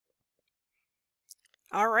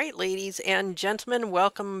All right, ladies and gentlemen,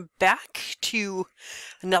 welcome back to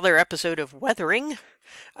another episode of Weathering.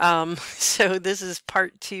 So this is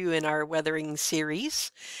part two in our weathering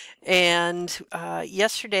series. And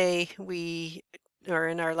yesterday or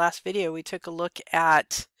in our last video, we took a look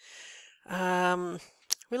at um,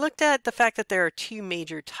 we looked at the fact that there are two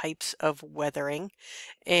major types of weathering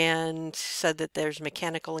and said that there's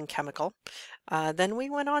mechanical and chemical. Then we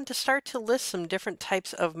went on to start to list some different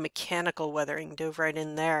types of mechanical weathering, dove right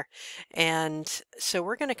in there. And so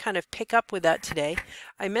we're going to kind of pick up with that today.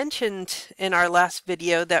 I mentioned in our last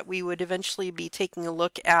video that we would eventually be taking a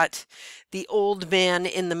look at the Old Man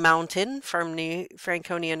in the Mountain from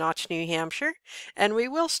Franconia Notch, New Hampshire. And we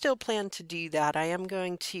will still plan to do that. I am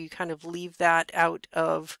going to kind of leave that out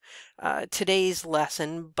of today's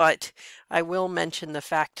lesson, but I will mention the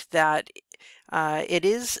fact that it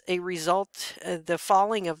is a result, the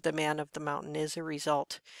falling of the Man of the Mountain is a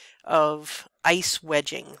result of ice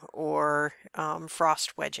wedging or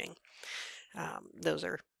frost wedging. Those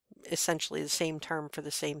are essentially the same term for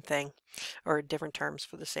the same thing, or different terms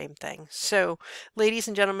for the same thing. So, ladies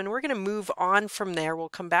and gentlemen, we're going to move on from there. We'll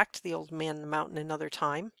come back to the Old Man in the Mountain another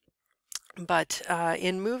time. But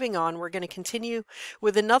in moving on, we're going to continue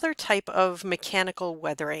with another type of mechanical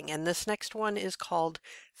weathering, and this next one is called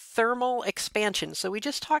thermal expansion. So we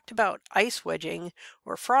just talked about ice wedging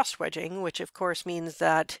or frost wedging, which of course means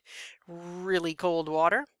that really cold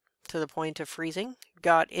water to the point of freezing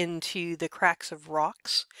got into the cracks of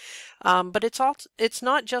rocks. But it's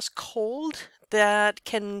not just cold that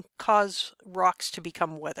can cause rocks to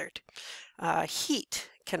become weathered. Heat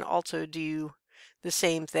can also do the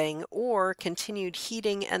same thing, or continued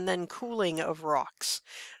heating and then cooling of rocks,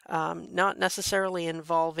 not necessarily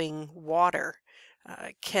involving water,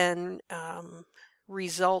 can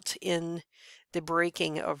result in the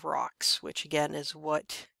breaking of rocks, which again is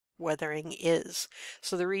what weathering is.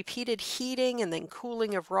 So the repeated heating and then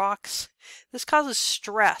cooling of rocks, this causes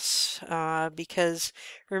stress because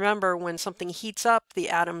remember, when something heats up, the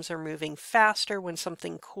atoms are moving faster. When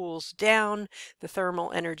something cools down, the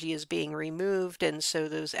thermal energy is being removed, and so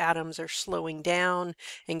those atoms are slowing down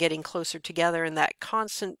and getting closer together, and that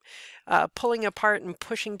constant pulling apart and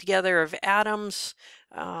pushing together of atoms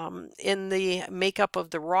in the makeup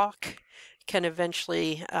of the rock can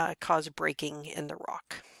eventually cause breaking in the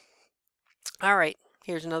rock. All right,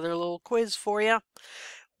 here's another little quiz for you.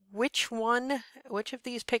 Which of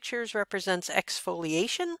these pictures represents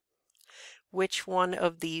exfoliation? Which one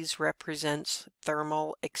of these represents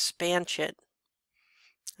thermal expansion?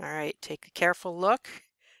 All right, take a careful look.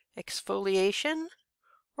 Exfoliation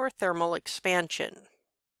or thermal expansion?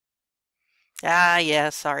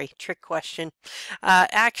 Yeah, sorry, trick question.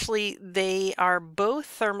 Actually, they are both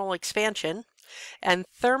thermal expansion, and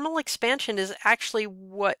thermal expansion is actually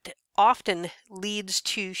what often leads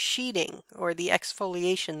to sheeting or the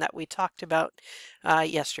exfoliation that we talked about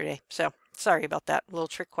yesterday. So sorry about that little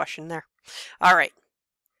trick question there. All right,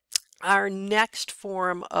 our next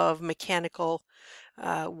form of mechanical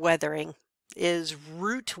weathering is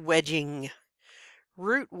root wedging.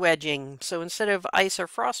 Root wedging. So instead of ice or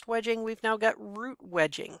frost wedging, we've now got root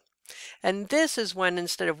wedging. And this is when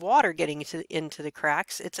instead of water getting into the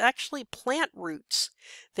cracks, it's actually plant roots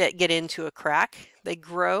that get into a crack. They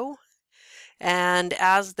grow, and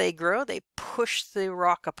as they grow, they push the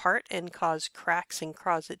rock apart and cause cracks and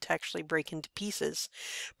cause it to actually break into pieces.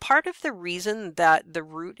 Part of the reason that the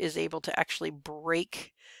root is able to actually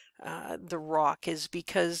break the rock is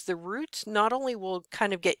because the roots not only will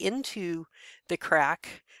kind of get into the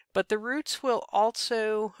crack, but the roots will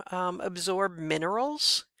also absorb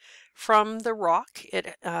minerals from the rock.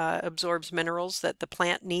 It absorbs minerals that the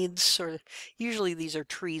plant needs, or usually these are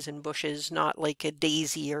trees and bushes, not like a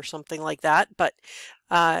daisy or something like that,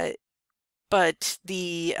 uh, but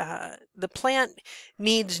the plant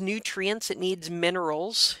needs nutrients, it needs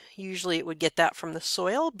minerals. Usually it would get that from the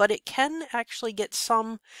soil, but it can actually get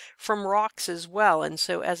some from rocks as well. And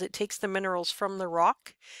so as it takes the minerals from the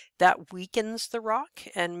rock, that weakens the rock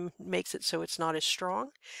and makes it so it's not as strong,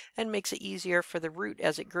 and makes it easier for the root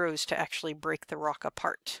as it grows to actually break the rock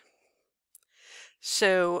apart.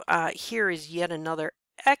 So here is yet another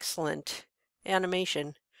excellent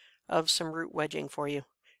animation of some root wedging for you.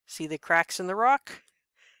 See the cracks in the rock?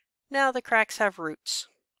 Now the cracks have roots.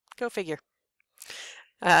 Go figure.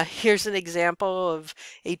 Here's an example of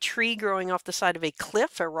a tree growing off the side of a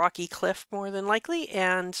cliff, a rocky cliff more than likely,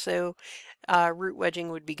 and so root wedging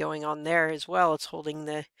would be going on there as well. It's holding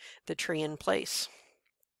the tree in place.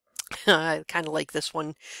 I kind of like this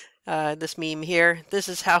one, this meme here. This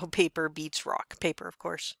is how paper beats rock. Paper, of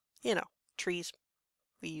course, trees.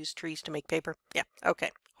 We use trees to make paper. Yeah,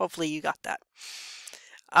 okay. Hopefully you got that.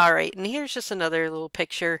 All right, and here's just another little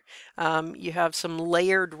picture. You have some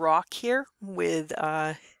layered rock here with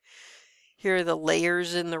here are the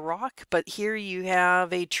layers in the rock, but here you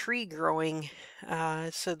have a tree growing.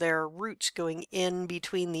 So there are roots going in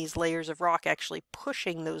between these layers of rock, actually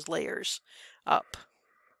pushing those layers up.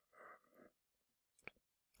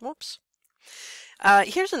 Whoops.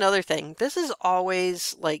 Here's another thing. This has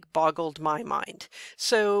always like boggled my mind.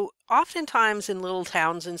 So oftentimes in little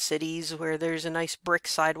towns and cities where there's a nice brick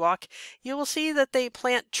sidewalk, you will see that they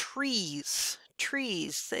plant trees.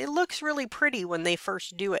 Trees. It looks really pretty when they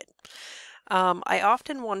first do it. I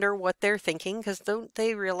often wonder what they're thinking because don't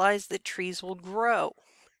they realize that trees will grow?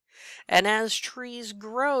 And as trees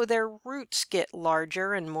grow, their roots get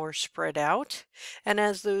larger and more spread out. And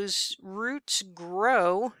as those roots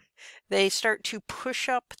grow, they start to push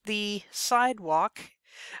up the sidewalk.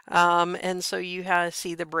 And so you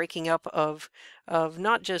see the breaking up of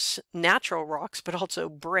not just natural rocks, but also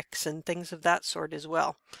bricks and things of that sort as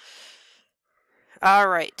well. All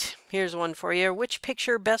right, here's one for you. Which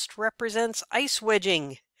picture best represents ice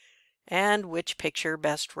wedging? And which picture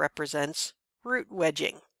best represents root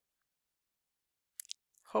wedging?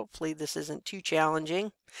 Hopefully this isn't too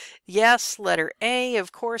challenging. Yes, letter A,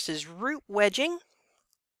 of course, is root wedging.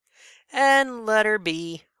 And letter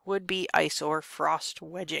B would be ice or frost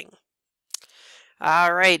wedging.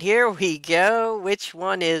 All right, here we go. Which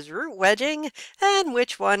one is root wedging and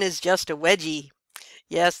which one is just a wedgie?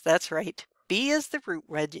 Yes, that's right. B is the root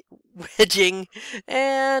wedging.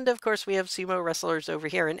 And of course, we have sumo wrestlers over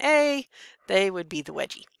here in A. They would be the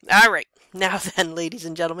wedgie. All right, now then, ladies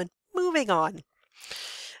and gentlemen, moving on.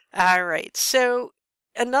 All right, so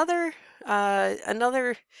another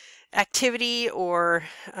activity or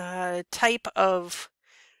type of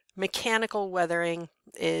mechanical weathering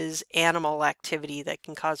is animal activity that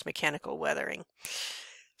can cause mechanical weathering.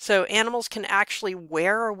 So animals can actually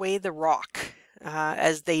wear away the rock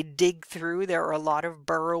as they dig through. There are a lot of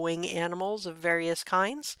burrowing animals of various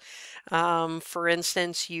kinds. For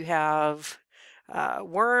instance, you have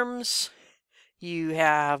worms, you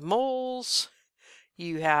have moles,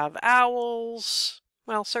 you have owls,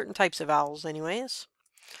 well, certain types of owls anyways.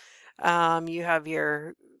 You have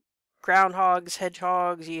your groundhogs,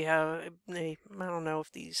 hedgehogs, you have, I don't know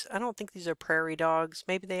if these, I don't think these are prairie dogs,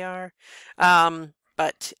 maybe they are.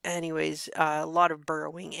 But anyways, a lot of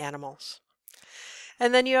burrowing animals.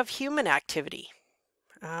 And then you have human activity.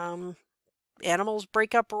 Animals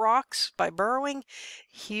break up rocks by burrowing.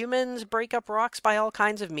 Humans break up rocks by all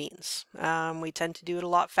kinds of means. We tend to do it a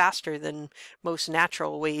lot faster than most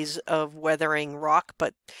natural ways of weathering rock,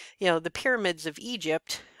 but you know, the pyramids of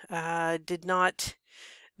Egypt did not,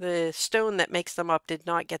 the stone that makes them up did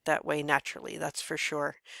not get that way naturally, that's for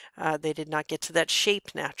sure. They did not get to that shape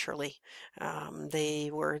naturally. The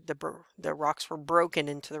rocks were broken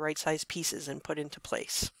into the right size pieces and put into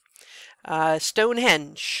place.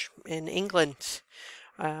 Stonehenge in England,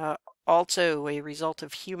 also a result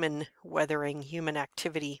of human weathering, human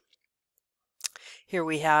activity. Here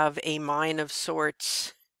we have a mine of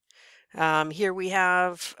sorts. Here we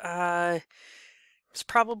have, it's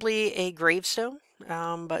probably a gravestone,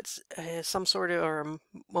 but some sort of or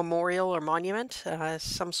memorial or monument,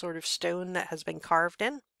 some sort of stone that has been carved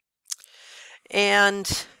in.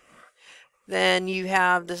 And then you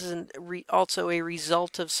have, this is also a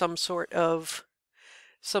result of some sort of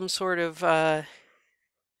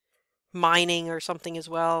mining or something as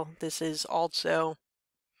well. This is also,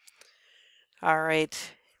 all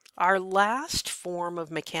right. Our last form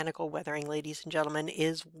of mechanical weathering, ladies and gentlemen,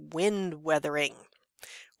 is wind weathering.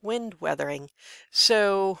 Wind weathering.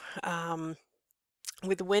 So,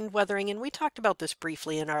 with wind weathering, and we talked about this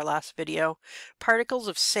briefly in our last video, particles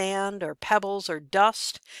of sand or pebbles or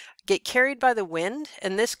dust get carried by the wind,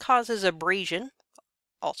 and this causes abrasion,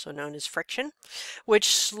 also known as friction,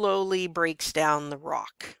 which slowly breaks down the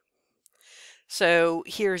rock. So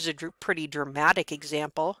here's a pretty dramatic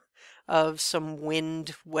example of some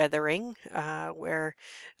wind weathering where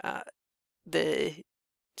the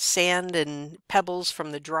sand and pebbles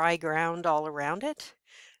from the dry ground all around it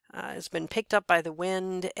has been picked up by the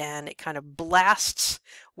wind, and it kind of blasts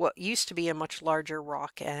what used to be a much larger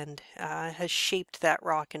rock and has shaped that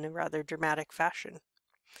rock in a rather dramatic fashion.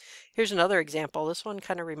 Here's another example. This one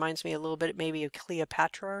kind of reminds me a little bit maybe of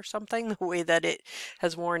Cleopatra or something, the way that it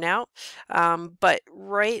has worn out. But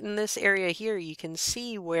right in this area here, you can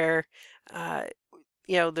see where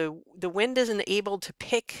you know, the wind isn't able to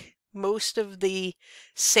pick most of the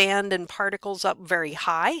sand and particles up very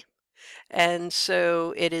high. And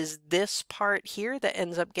so it is this part here that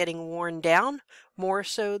ends up getting worn down more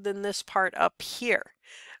so than this part up here.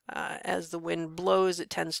 As the wind blows, it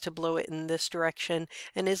tends to blow it in this direction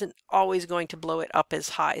and isn't always going to blow it up as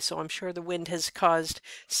high. So I'm sure the wind has caused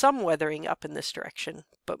some weathering up in this direction,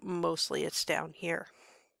 but mostly it's down here.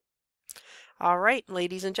 All right,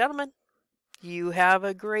 ladies and gentlemen, you have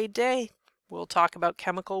a great day. We'll talk about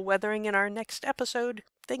chemical weathering in our next episode.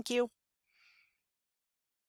 Thank you.